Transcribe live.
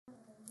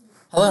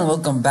Hello and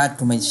welcome back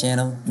to my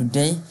channel.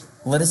 Today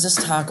let us just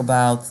talk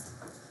about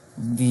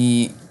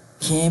the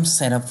cam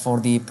setup for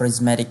the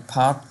prismatic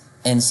part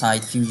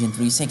inside Fusion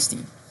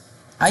 360.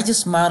 I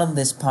just modeled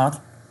this part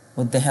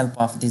with the help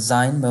of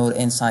design mode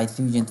inside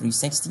Fusion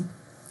 360.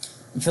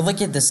 If you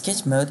look at the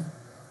sketch mode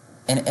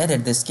and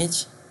edit the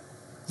sketch,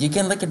 you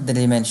can look at the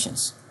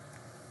dimensions.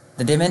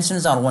 The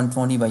dimensions are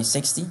 120 by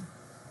 60,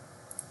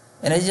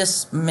 and I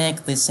just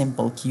make this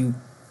simple cube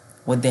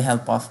with the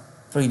help of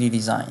 3D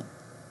design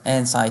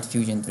inside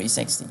Fusion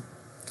 360.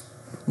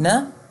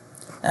 Now,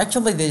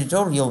 actually the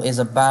tutorial is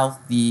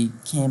about the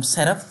cam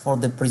setup for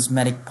the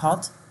prismatic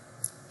part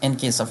in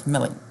case of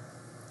milling.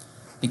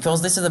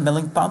 Because this is a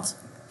milling part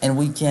and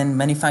we can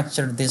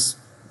manufacture this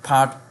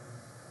part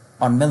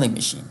on milling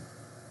machine.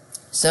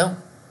 So,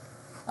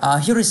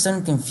 here is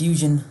some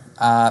confusion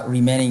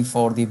remaining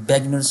for the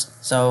beginners.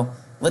 So,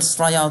 let's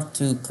try out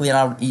to clear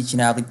out each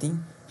and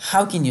everything.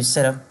 How can you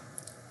set up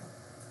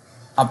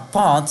a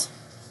part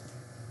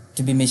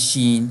to be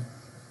machined?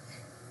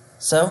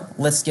 So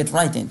let's get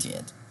right into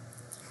it.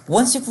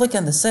 Once you click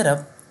on the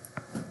setup,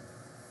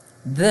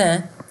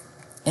 then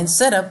in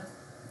setup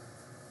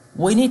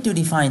we need to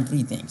define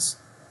three things.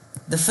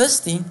 The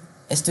first thing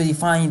is to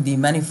define the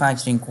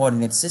manufacturing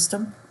coordinate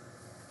system,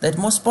 that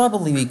most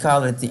probably we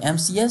call it the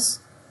MCS.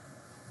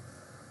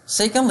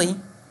 Secondly,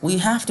 we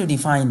have to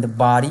define the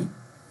body,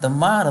 the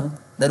model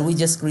that we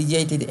just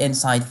created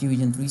inside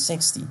Fusion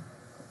 360.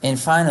 And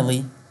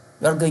finally,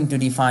 we are going to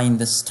define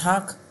the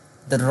stock,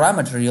 the raw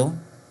material,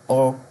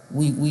 or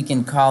we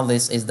can call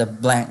this as the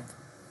blank.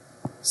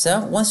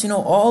 So once you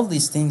know all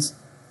these things,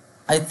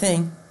 I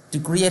think to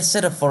create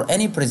setup for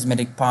any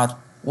prismatic part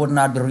would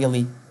not be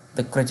really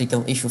the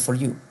critical issue for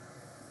you.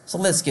 So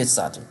let's get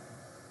started.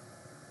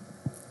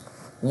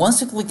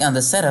 Once you click on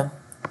the setup,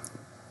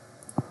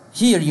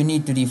 here you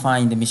need to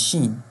define the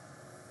machine.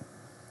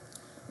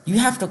 You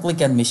have to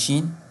click on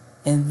machine,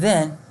 and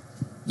then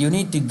you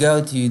need to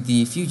go to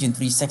the Fusion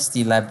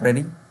 360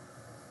 library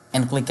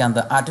and click on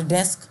the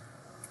autodesk.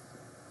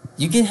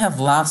 You can have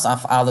lots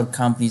of other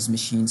companies'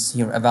 machines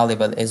here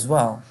available as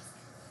well.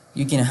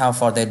 You can have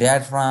for the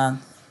Datron,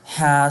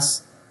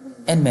 Has,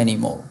 and many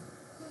more.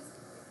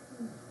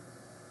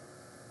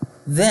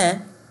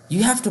 Then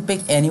you have to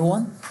pick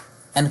anyone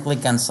and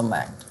click on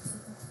select.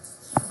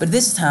 But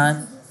this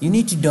time you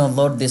need to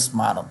download this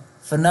model.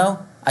 For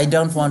now, I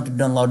don't want to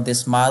download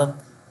this model,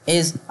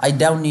 as I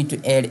don't need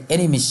to add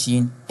any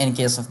machine in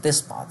case of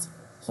this part.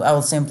 So I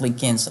will simply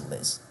cancel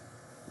this.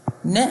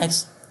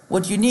 Next,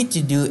 what you need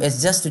to do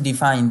is just to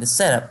define the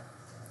setup.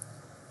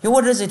 Here,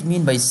 what does it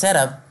mean by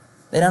setup?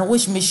 That on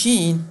which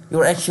machine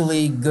you're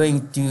actually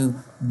going to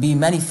be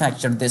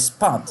manufactured this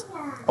part,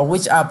 or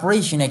which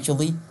operation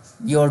actually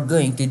you're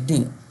going to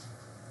do.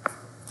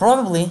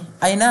 Probably,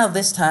 I know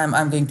this time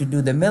I'm going to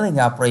do the milling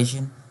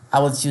operation. I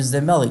will choose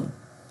the milling.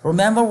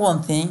 Remember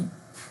one thing,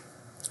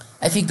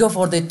 if you go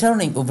for the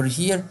turning over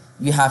here,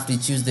 you have to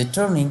choose the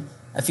turning.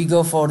 If you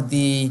go for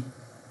the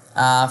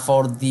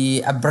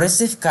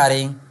abrasive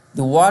cutting,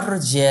 the water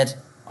jet,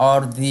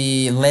 or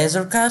the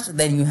laser cut,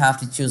 then you have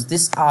to choose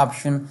this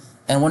option.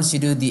 And once you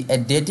do the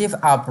additive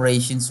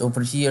operations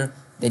over here,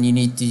 then you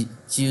need to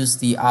choose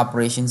the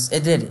operations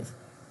additive.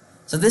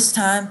 So this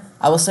time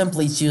I will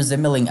simply choose the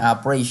milling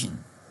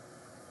operation.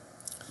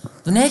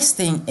 The next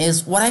thing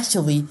is what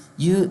actually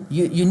you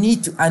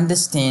need to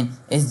understand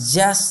is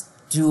just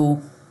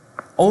to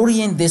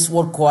orient this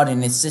work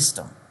coordinate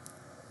system.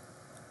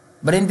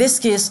 But in this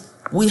case,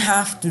 we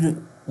have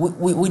to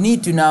we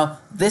need to know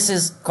this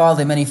is called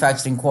the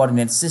manufacturing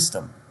coordinate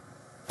system,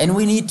 and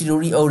we need to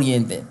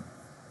reorient it,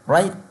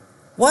 right?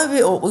 Why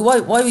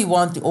we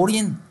want to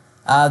orient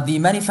the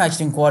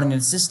manufacturing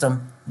coordinate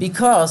system?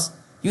 Because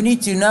you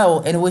need to know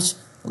in which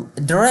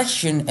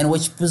direction and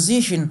which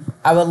position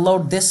I will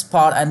load this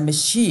part and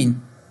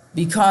machine,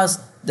 because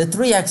the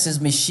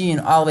 3-axis machine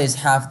always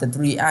have the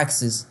 3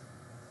 axes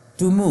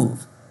to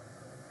move.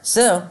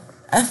 So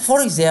if,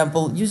 for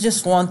example, you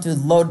just want to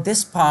load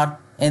this part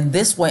in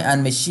this way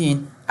and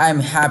machine,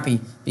 I'm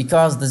happy,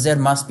 because the Z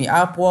must be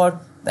upward,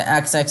 the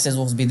X-axis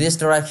will be this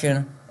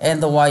direction,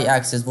 and the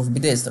Y-axis will be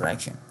this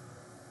direction.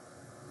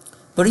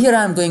 But here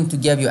I'm going to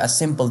give you a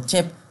simple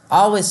tip.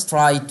 Always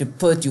try to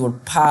put your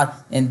part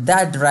in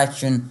that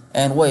direction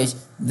in which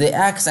the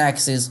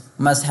X-axis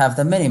must have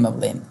the minimum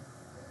length.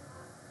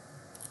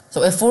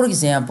 So if, for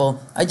example,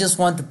 I just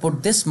want to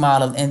put this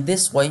model in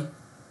this way,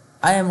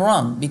 I am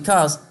wrong,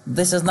 because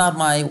this is not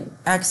my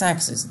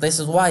X-axis,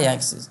 this is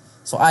Y-axis.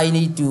 So I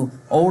need to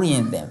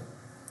orient them,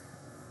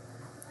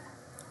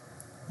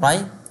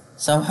 right?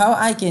 So how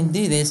I can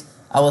do this,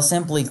 I will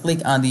simply click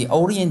on the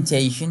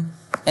orientation,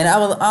 and I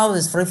will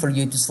always prefer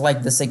you to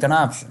select the second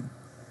option,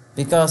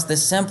 because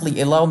this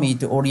simply allow me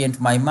to orient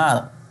my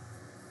model,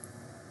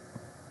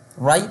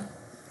 right?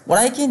 What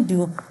I can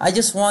do, I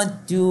just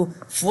want to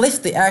flip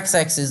the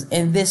X-axis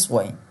in this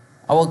way.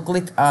 I will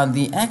click on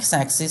the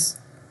X-axis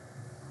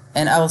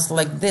and I will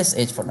select this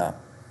edge for now.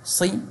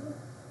 See?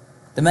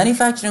 The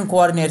manufacturing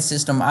coordinate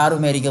system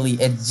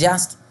automatically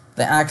adjusts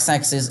the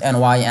X-axis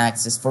and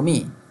Y-axis for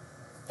me.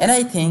 And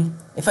I think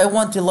if I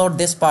want to load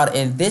this part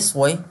in this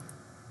way,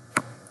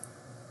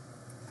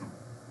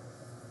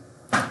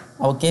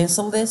 I'll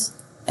cancel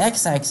this.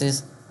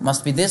 X-axis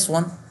must be this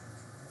one.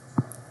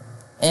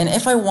 And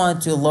if I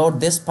want to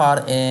load this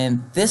part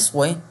in this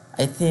way,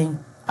 I think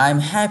I'm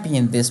happy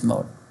in this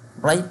mode,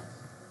 right?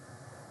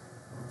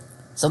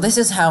 So this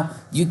is how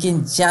you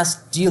can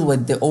just deal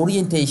with the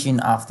orientation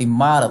of the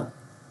model.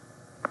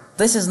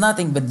 This is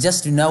nothing but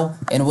just to know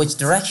in which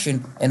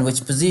direction, in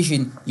which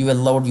position you will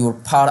load your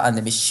part on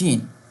the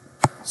machine.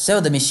 So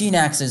the machine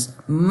axis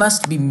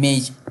must be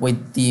matched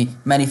with the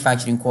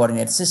manufacturing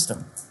coordinate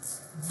system.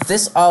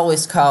 This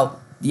always called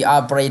the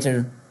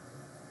operator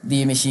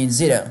the machine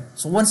 0.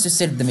 So once you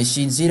set the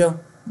machine 0,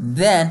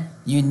 then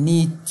you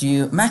need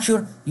to make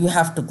sure you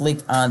have to click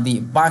on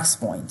the box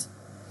point.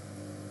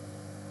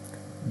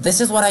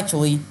 This is what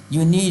actually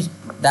you need,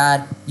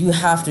 that you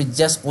have to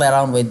just play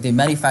around with the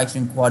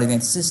manufacturing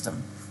coordinate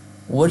system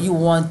where you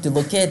want to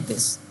locate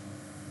this.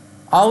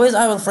 Always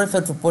I will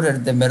prefer to put it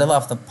in the middle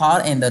of the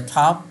part and the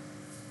top,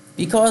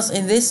 because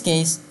in this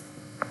case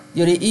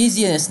your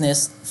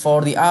easiness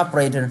for the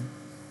operator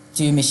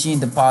to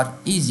machine the part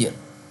easier.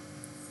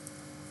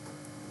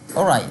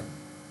 Alright,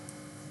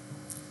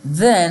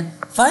 then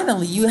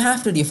finally you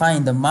have to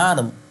define the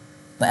model,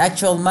 the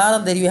actual model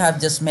that you have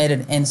just made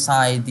it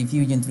inside the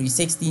Fusion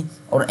 360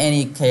 or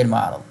any CAD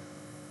model,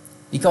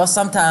 because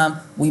sometimes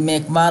we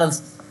make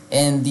models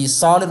in the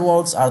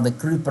SolidWorks or the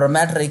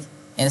prismatic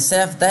and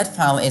save that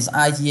file as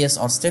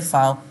IGS or STIP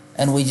file,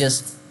 and we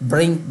just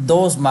bring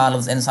those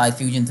models inside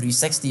Fusion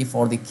 360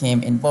 for the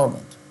CAM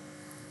environment.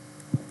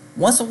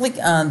 Once you click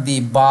on the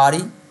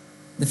body,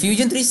 the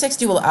Fusion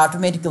 360 will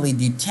automatically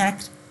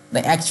detect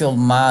the actual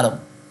model,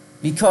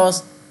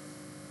 because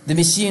the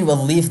machine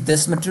will leave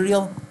this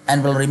material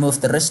and will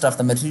remove the rest of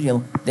the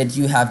material that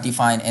you have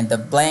defined in the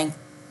blank,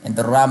 in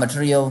the raw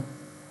material,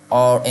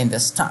 or in the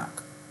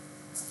stock.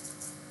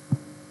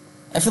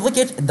 If you look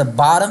at the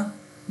bottom,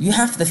 you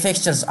have the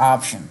fixtures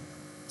option.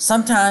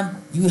 Sometimes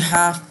you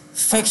have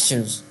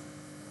fixtures,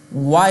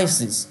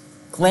 vices,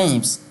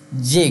 clamps,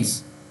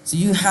 jigs, so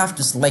you have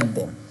to select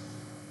them.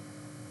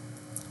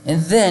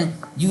 And then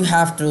you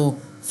have to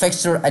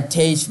fixture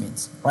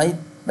attachments, right?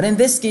 But in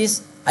this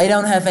case, I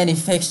don't have any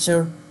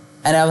fixture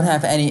and I don't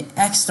have any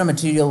extra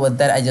material with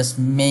that. I just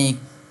make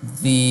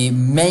the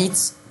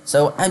mates,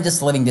 so I'm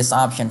just leaving this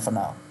option for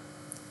now.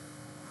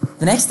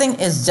 The next thing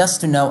is just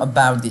to know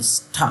about this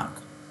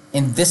stock,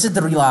 and this is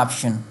the real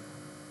option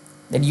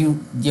that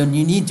you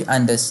need to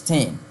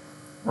understand,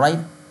 right?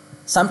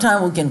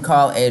 Sometimes we can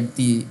call it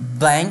the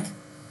blank,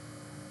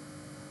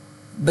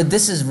 but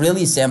this is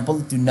really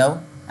simple to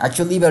know.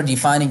 Actually, we're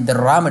defining the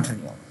raw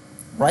material,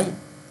 right?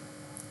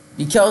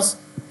 Because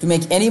to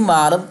make any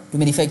model, to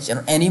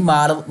manufacture any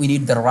model, we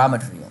need the raw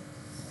material.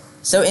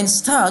 So in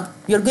stock,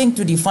 we are going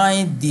to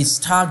define the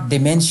stock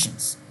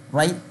dimensions,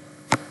 right?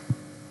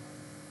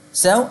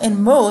 So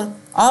in mode,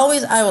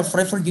 always I will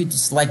prefer you to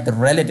select the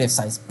relative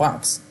size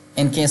box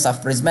in case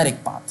of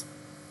prismatic part.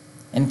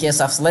 In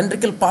case of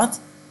cylindrical part,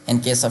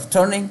 in case of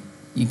turning,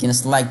 you can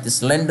select the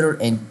cylinder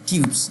and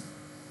tubes.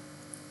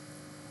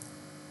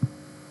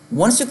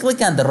 Once you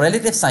click on the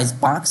relative size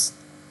box,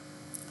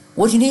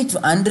 what you need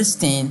to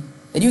understand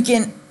that you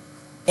can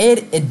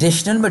add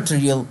additional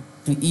material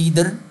to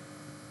either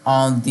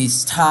on the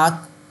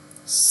stock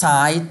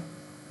side,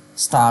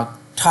 stock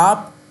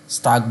top,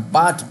 stock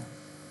bottom.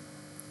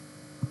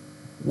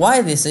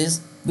 Why this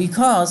is?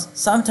 Because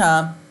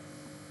sometimes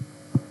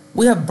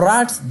we have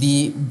brought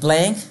the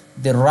blank,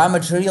 the raw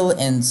material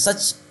in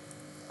such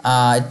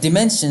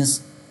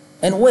dimensions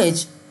in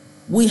which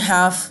we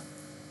have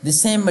the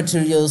same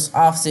materials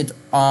offset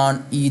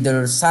on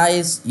either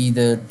sides,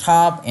 either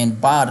top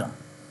and bottom.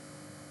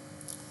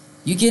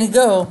 You can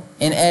go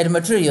and add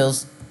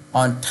materials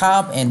on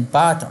top and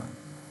bottom.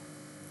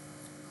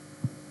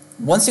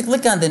 Once you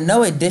click on the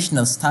no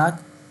additional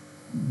stock,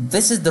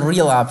 this is the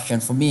real option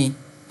for me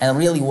and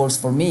really works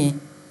for me,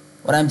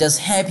 but I'm just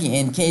happy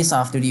in case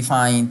of to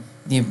define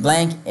the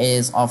blank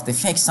is of the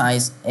fixed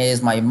size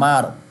as my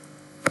model.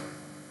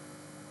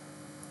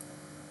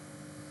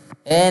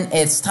 And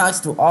add stocks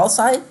to all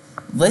sides.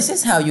 This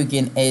is how you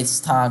can add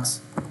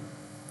stocks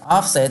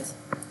offset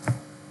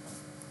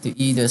to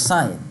either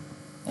side.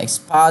 X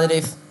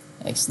positive,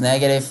 X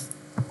negative,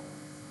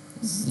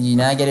 Z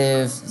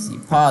negative, Z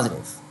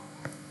positive.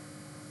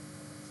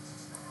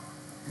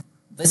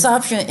 This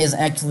option is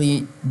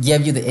actually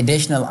give you the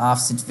additional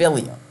offset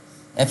value.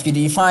 If you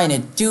define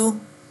it 2,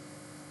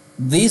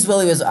 these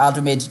values are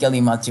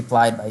automatically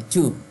multiplied by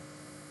 2.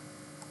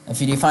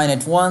 If you define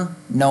it 1,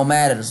 no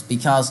matters,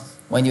 because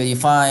when you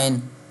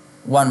define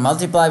 1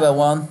 multiplied by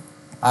 1,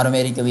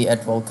 automatically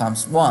it will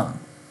comes 1.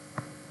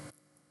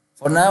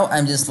 For now,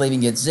 I'm just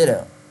leaving it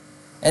 0.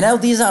 And now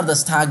these are the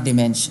stock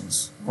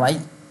dimensions,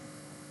 right?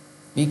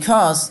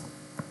 Because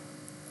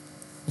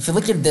if you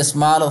look at this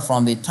model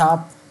from the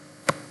top,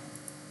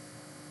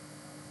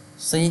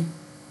 see,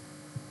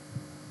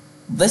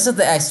 this is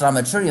the extra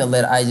material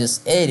that I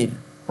just added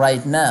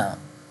right now.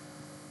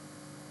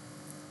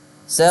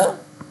 So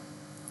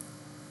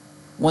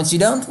once you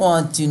don't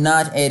want to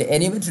not add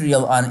any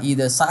material on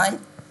either side,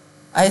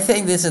 I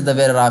think this is the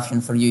better option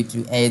for you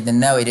to add the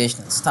no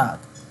additional stock,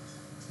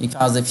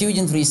 because the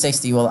Fusion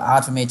 360 will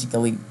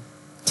automatically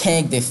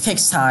take the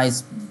fixed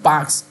size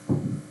box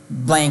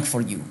blank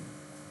for you.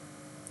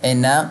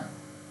 And now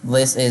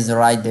this is the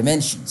right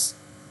dimensions.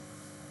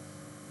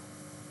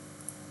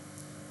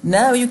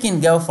 Now you can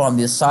go from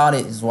the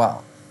solid as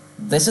well.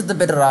 This is the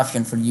better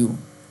option for you.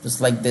 Just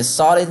like this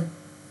solid,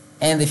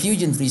 and the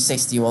Fusion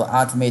 360 will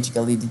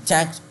automatically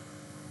detect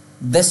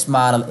this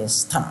model is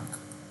stock.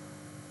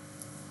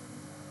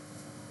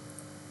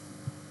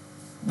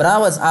 But I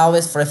was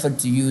always preferred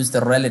to use the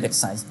relative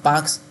size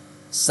box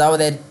so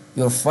that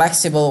you're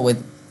flexible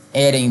with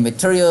adding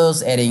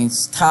materials, adding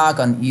stock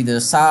on either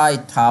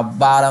side, top,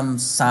 bottom,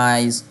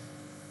 size,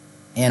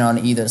 and on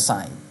either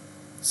side.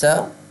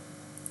 So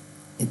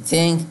I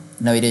think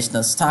no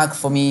additional stock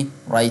for me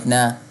right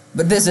now,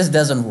 but this just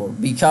doesn't work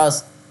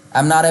because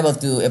I'm not able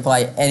to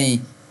apply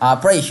any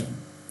operation.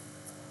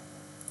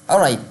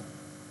 Alright,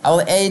 I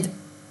will add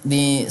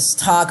the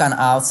stock on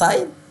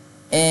outside,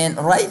 and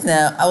right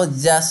now I will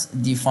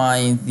just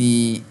define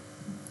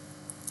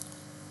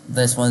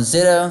this one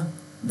 0,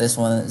 this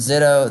one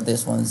 0,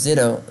 this one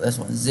 0, this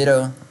one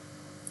 0,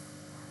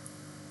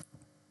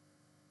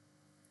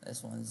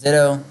 this one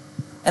 0,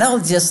 and I will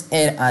just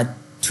add a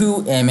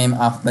 2 mm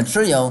of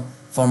material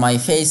for my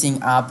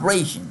facing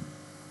operation,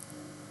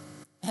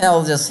 and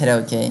I'll just hit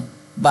OK.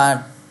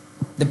 But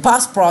the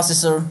post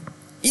processor,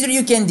 either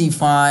you can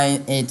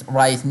define it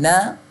right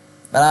now,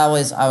 but I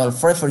will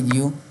prefer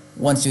you,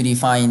 once you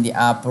define the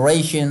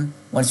operation,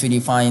 once you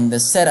define the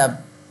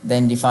setup,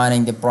 then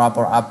defining the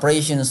proper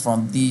operations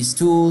from these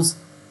tools,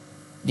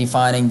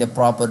 defining the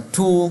proper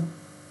tool,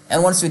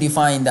 and once you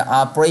define the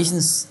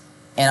operations,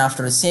 and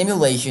after a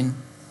simulation,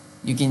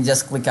 you can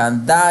just click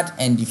on that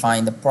and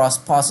define the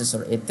post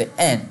processor at the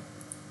end.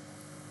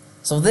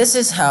 So this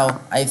is how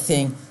I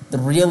think the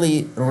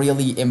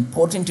really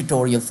important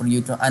tutorial for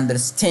you to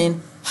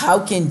understand how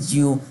can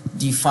you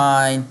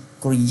define,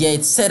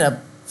 create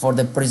setup for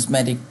the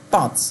prismatic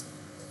pots.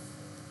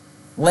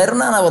 Later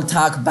on I will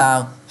talk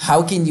about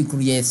how can you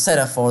create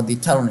setup for the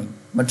turning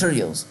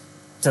materials,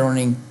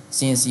 turning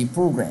CNC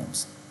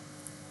programs.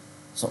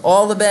 So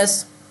all the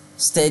best,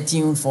 stay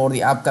tuned for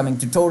the upcoming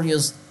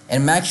tutorials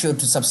and make sure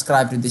to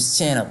subscribe to this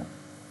channel.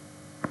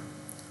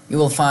 You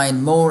will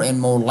find more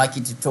and more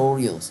lucky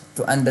tutorials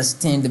to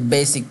understand the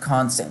basic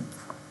concept.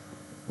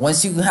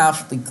 Once you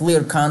have the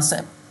clear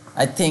concept,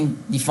 I think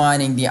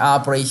defining the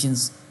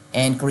operations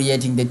and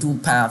creating the tool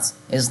paths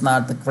is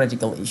not the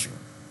critical issue.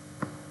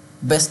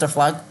 Best of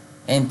luck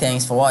and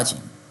thanks for watching.